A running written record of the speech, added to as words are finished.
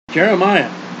Jeremiah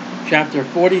chapter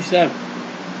 47.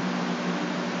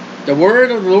 The word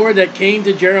of the Lord that came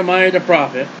to Jeremiah the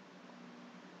prophet.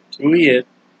 That's who he is.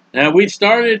 Now we've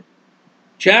started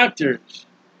chapters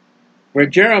where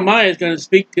Jeremiah is going to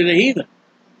speak to the heathen,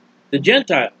 the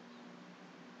Gentiles,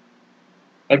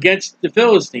 against the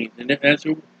Philistines. And that's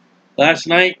who last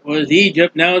night was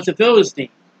Egypt, now it's the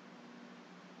Philistines.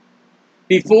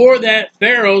 Before that,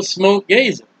 Pharaoh smote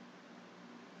Gaza.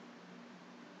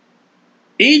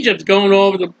 Egypt's going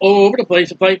all over the place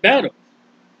to fight battles.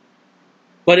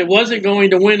 But it wasn't going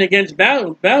to win against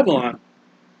Babylon.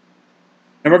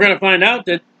 And we're going to find out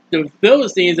that the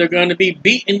Philistines are going to be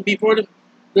beaten before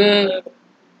the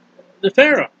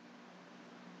Pharaoh.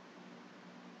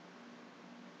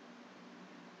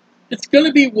 It's going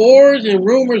to be wars and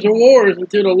rumors of wars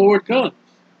until the Lord comes.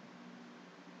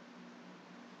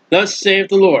 Thus saith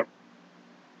the Lord.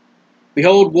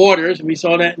 Behold waters, and we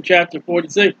saw that in chapter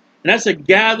 46. And that's a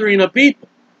gathering of people.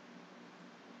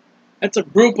 That's a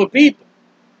group of people.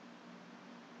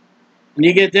 And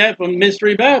you get that from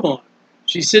Mystery Babylon.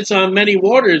 She sits on many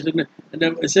waters, and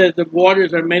it says the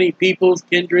waters are many peoples,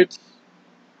 kindreds.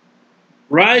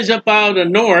 Rise up out of the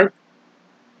north.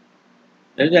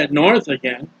 There's that north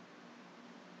again.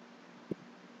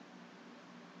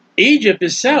 Egypt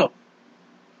is south.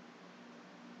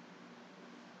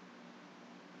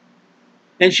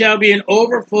 And shall be an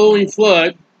overflowing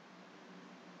flood,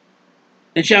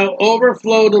 and shall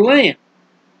overflow the land.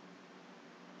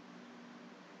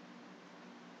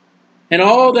 And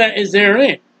all that is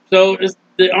therein. So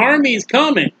the army is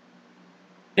coming,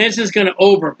 and it's just going to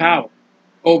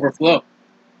overflow.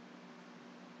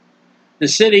 The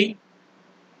city,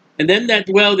 and them that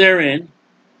dwell therein,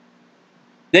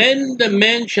 then the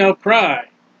men shall cry,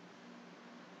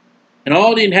 and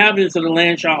all the inhabitants of the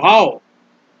land shall howl,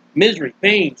 misery,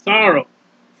 pain, sorrow,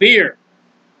 fear,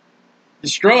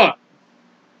 distraught.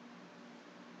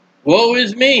 Woe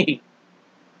is me!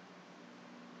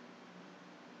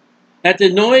 At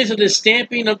the noise of the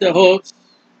stamping of the hoofs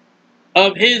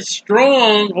of his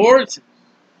strong horses.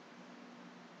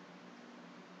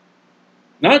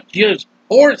 Not just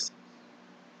horses.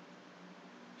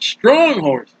 Strong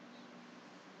horses.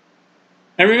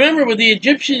 And remember, with the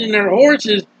Egyptians and their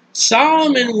horses,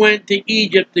 Solomon went to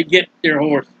Egypt to get their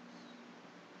horses.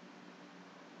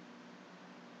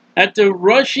 At the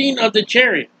rushing of the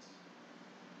chariots.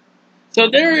 So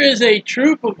there is a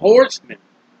troop of horsemen.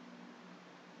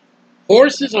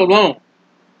 Horses alone.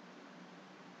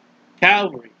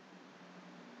 Cavalry.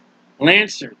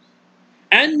 Lancers.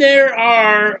 And there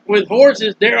are, with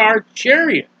horses, there are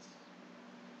chariots.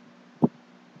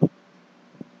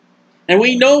 And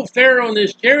we know Pharaoh and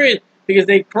his chariot because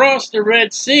they crossed the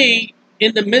Red Sea.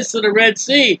 In the midst of the Red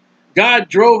Sea, God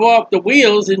drove off the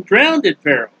wheels and drowned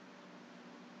Pharaoh.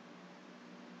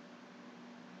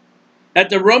 At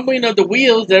the rumbling of the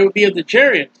wheels, that would be of the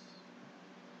chariots.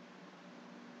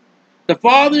 The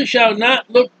fathers shall not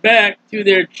look back to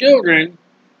their children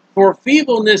for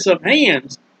feebleness of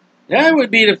hands. That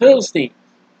would be the Philistines.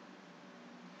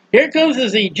 Here comes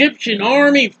this Egyptian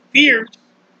army, fierce,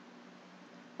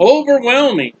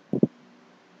 overwhelming.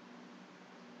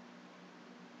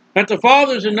 But the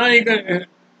fathers are not even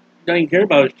don't care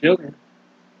about his children.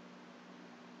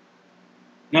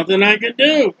 Nothing I can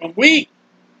do. I'm weak.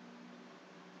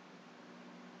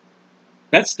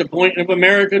 That's the point of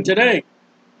America today.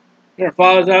 There are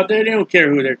fathers out there, they don't care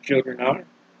who their children are.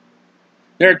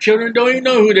 Their children don't even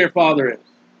know who their father is.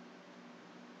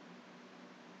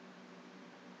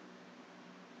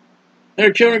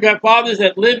 Their children got fathers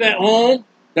that live at home,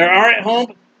 that are at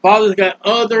home. Fathers got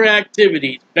other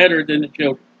activities better than the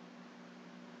children.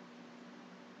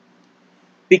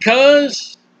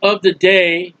 Because of the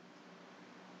day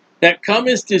that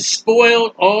cometh to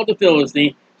spoil all the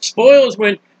Philistines. Spoils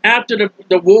when after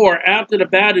the war, after the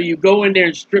battle, you go in there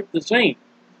and strip the saint.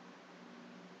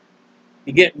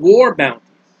 You get war bounties.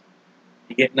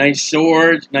 You get nice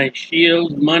swords, nice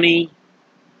shields, money,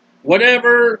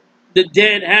 whatever the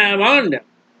dead have on them.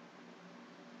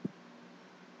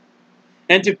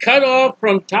 And to cut off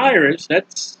from Tyrus,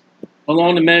 that's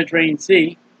along the Mediterranean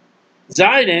Sea,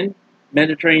 Zidon,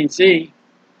 Mediterranean Sea,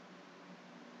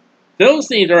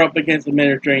 Philistines are up against the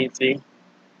Mediterranean Sea.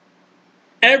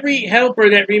 Every helper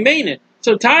that remaineth.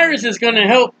 So Tyrus is going to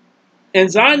help, and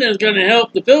Zidon is going to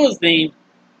help the Philistines.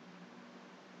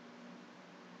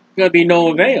 It's going to be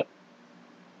no avail.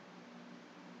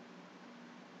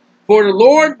 For the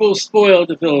Lord will spoil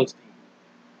the Philistines.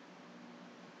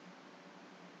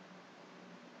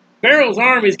 Pharaoh's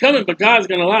army is coming, but God's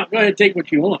going to allow. Go ahead, take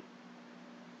what you want.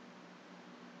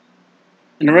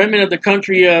 And the remnant of the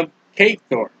country of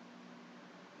Caphtor.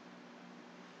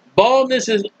 Baldness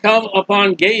has come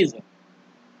upon Gaza.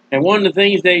 And one of the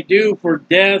things they do for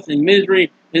death and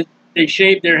misery is they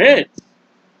shave their heads.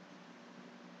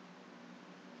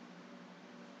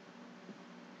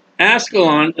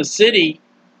 Ascalon, a city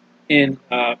in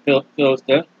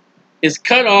Philistia, is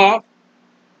cut off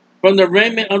from the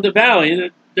remnant of the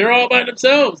valley. They're all by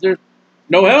themselves. There's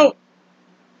no help.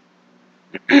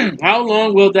 How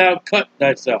long wilt thou cut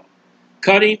thyself?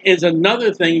 Cutting is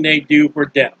another thing they do for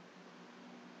death.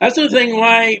 That's the thing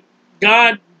why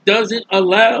God doesn't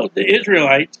allow the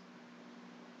Israelites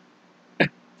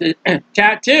to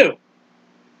tattoo.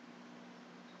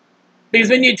 Because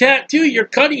when you tattoo, you're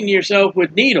cutting yourself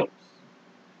with needles.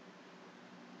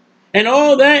 And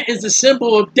all that is a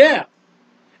symbol of death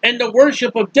and the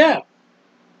worship of death.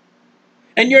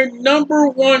 And your number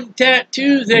one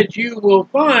tattoo that you will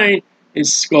find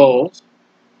is skulls,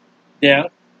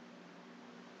 death,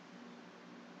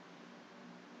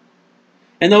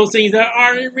 and those things that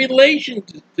are in relation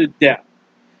to death.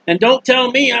 And don't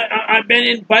tell me, I've been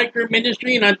in biker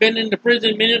ministry and I've been in the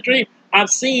prison ministry. I've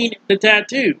seen the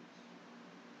tattoo.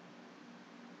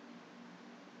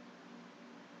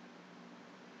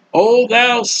 O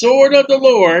thou sword of the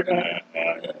Lord,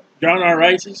 John R.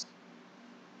 Rice's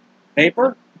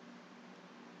paper.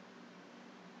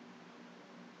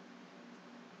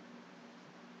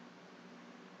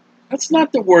 That's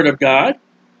not the word of God.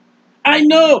 I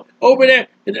know over there,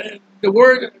 the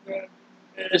word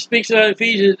speaks about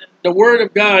Ephesians, the word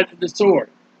of God, the sword.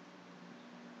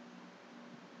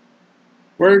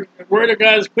 The word of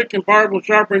God is quick and powerful,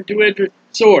 sharper than two-edged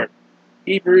sword.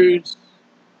 Hebrews.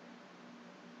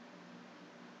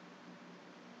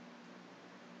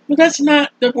 But that's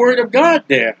not the word of God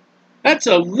there. That's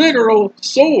a literal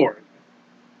sword.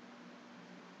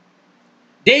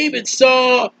 David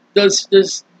saw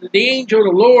the angel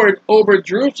of the Lord over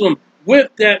Jerusalem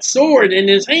with that sword in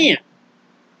his hand.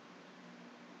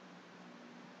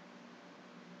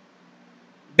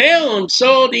 Balaam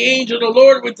saw the angel of the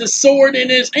Lord with the sword in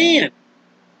his hand.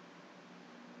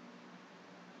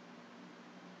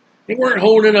 They weren't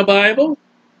holding a Bible.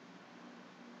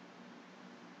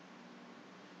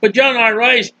 But John R.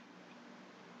 Rice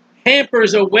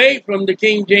hampers away from the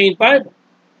King James Bible.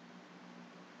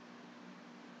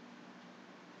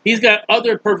 He's got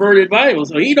other perverted Bibles,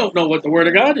 so he don't know what the Word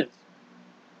of God is.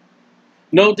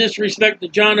 No disrespect to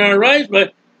John R. Rice,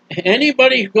 but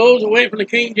anybody who goes away from the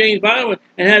King James Bible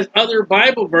and has other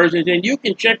Bible versions, and you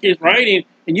can check his writing,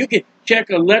 and you can check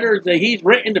a letter that he's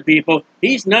written to people,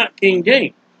 he's not King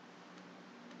James.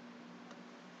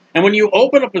 And when you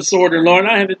open up a sword of the Lord,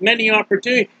 I have had many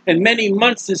opportunities and many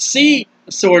months to see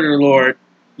the sword of the Lord.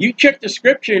 You check the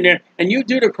scripture in there, and you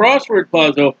do the crossword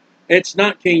puzzle, it's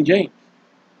not King James.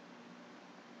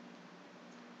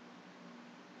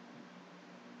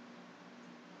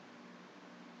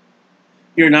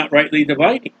 You're not rightly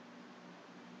dividing.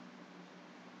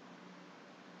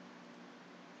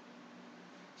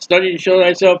 Study to show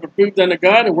thyself approved unto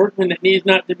God, a workman that needs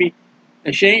not to be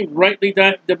ashamed, rightly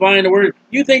divine the word.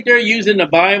 You think they're using the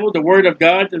Bible, the word of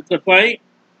God, to fight?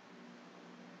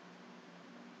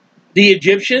 The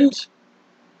Egyptians?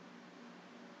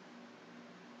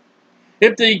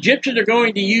 If the Egyptians are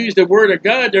going to use the word of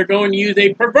God, they're going to use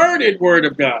a perverted word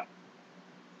of God.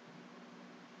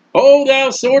 O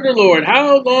thou sword of the Lord,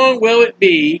 how long will it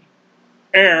be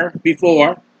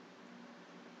before,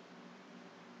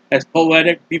 as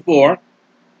poetic before,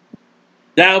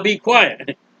 thou be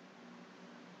quiet?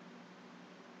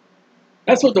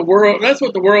 That's what the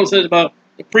world says about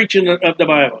the preaching of the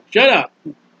Bible. Shut up.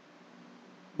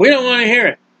 We don't want to hear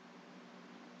it.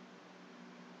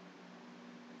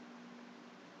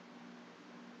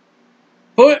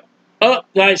 Put up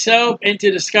thyself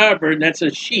into the scabbard, and that's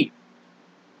a sheep.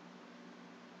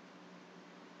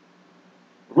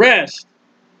 Rest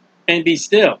and be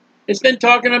still. It's been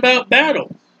talking about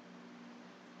battles.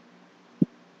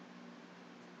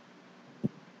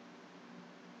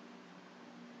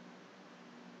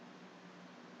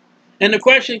 And the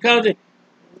question comes,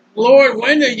 Lord,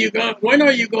 when are you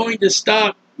going to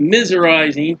stop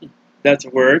miserizing, that's a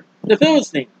word, the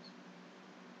Philistines?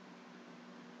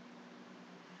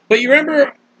 But you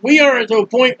remember, we are at a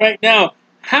point right now,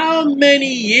 how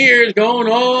many years going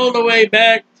all the way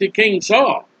back to King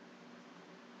Saul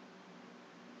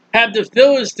have the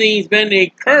Philistines been a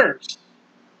curse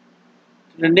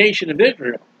to the nation of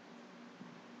Israel?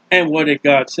 And what did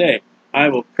God say? I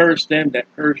will curse them that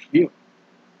curse you.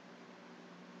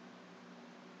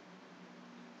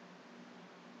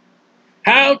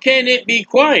 How can it be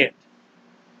quiet?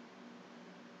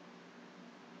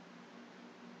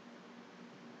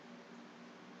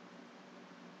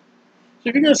 So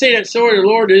if you're going to say that sword of the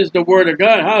Lord is the word of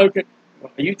God, are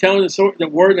you telling the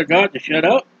word of God to shut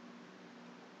up?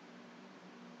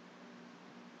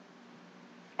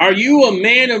 Are you a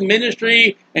man of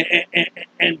ministry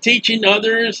and teaching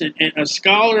others and a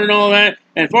scholar and all that?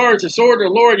 And as far as the sword of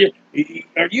the Lord,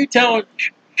 are you telling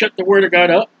shut the word of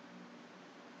God up?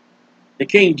 The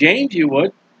King James, you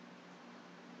would.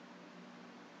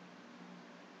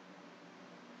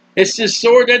 It's this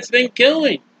sword that's been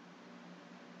killing.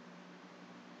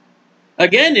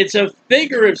 Again, it's a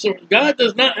figure of sword. God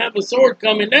does not have a sword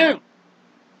coming down.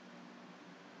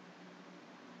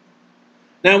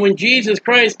 Now, when Jesus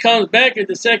Christ comes back at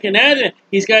the second advent,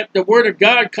 he's got the word of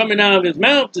God coming out of his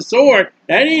mouth, the sword.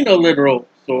 That ain't a literal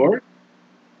sword.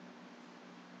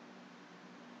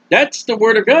 That's the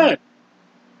word of God.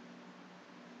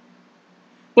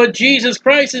 But Jesus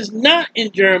Christ is not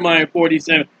in Jeremiah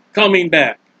 47 coming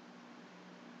back.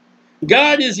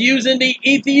 God is using the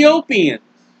Ethiopians.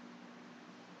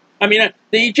 The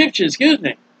Egyptians, excuse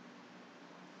me.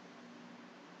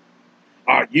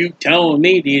 Are you telling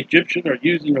me the Egyptians are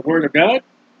using the word of God?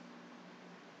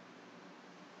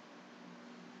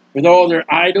 With all their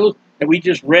idols that we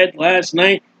just read last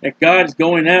night, that God's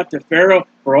going after Pharaoh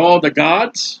for all the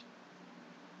gods?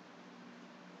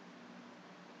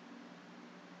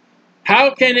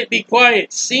 How can it be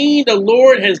quiet, seeing the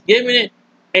Lord has given it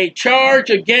a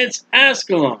charge against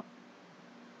Ascalon?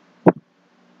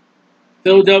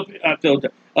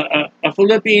 A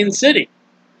Philippian city.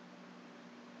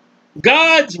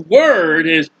 God's word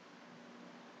is,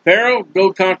 Pharaoh,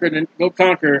 go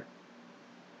conquer.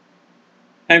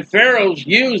 And Pharaoh's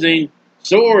using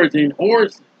swords and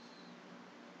horses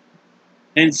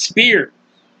and spears.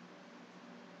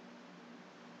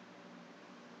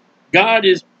 God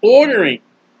is ordering.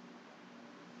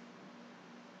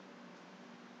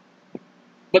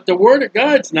 But the word of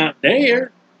God's not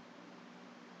there.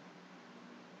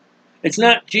 It's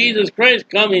not Jesus Christ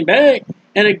coming back.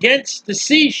 And against the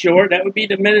seashore, that would be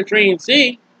the Mediterranean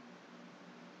Sea,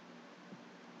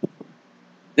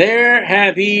 there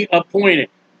have he appointed.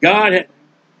 God,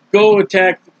 go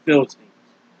attack the Philistines.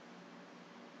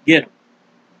 Get them.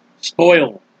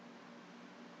 Spoil them.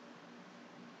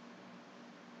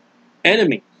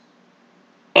 Enemies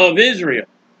of Israel.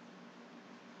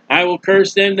 I will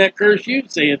curse them that curse you,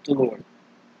 saith the Lord.